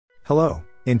Hello,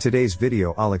 in today's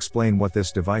video I'll explain what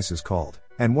this device is called,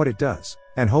 and what it does,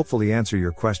 and hopefully answer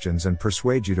your questions and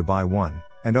persuade you to buy one,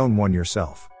 and own one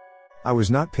yourself. I was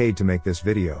not paid to make this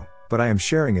video, but I am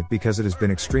sharing it because it has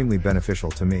been extremely beneficial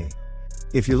to me.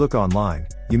 If you look online,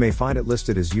 you may find it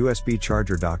listed as USB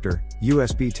charger doctor,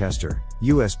 USB tester,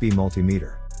 USB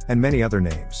multimeter, and many other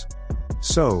names.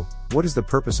 So, what is the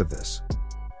purpose of this?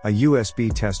 A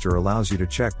USB tester allows you to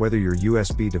check whether your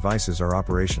USB devices are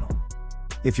operational.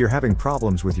 If you're having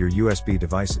problems with your USB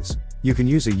devices, you can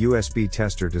use a USB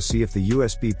tester to see if the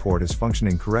USB port is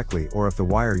functioning correctly or if the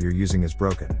wire you're using is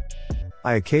broken.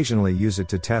 I occasionally use it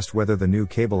to test whether the new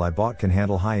cable I bought can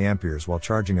handle high amperes while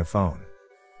charging a phone.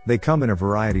 They come in a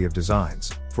variety of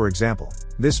designs. For example,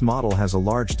 this model has a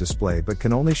large display but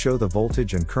can only show the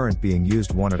voltage and current being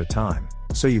used one at a time,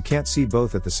 so you can't see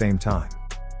both at the same time.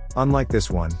 Unlike this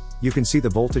one, you can see the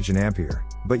voltage in ampere,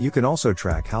 but you can also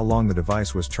track how long the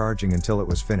device was charging until it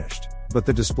was finished, but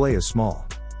the display is small.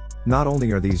 Not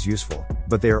only are these useful,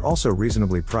 but they are also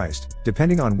reasonably priced,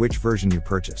 depending on which version you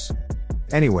purchase.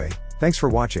 Anyway, thanks for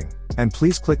watching, and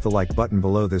please click the like button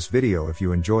below this video if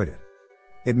you enjoyed it.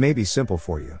 It may be simple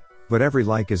for you, but every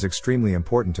like is extremely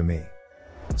important to me.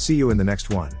 See you in the next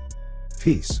one.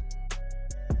 Peace.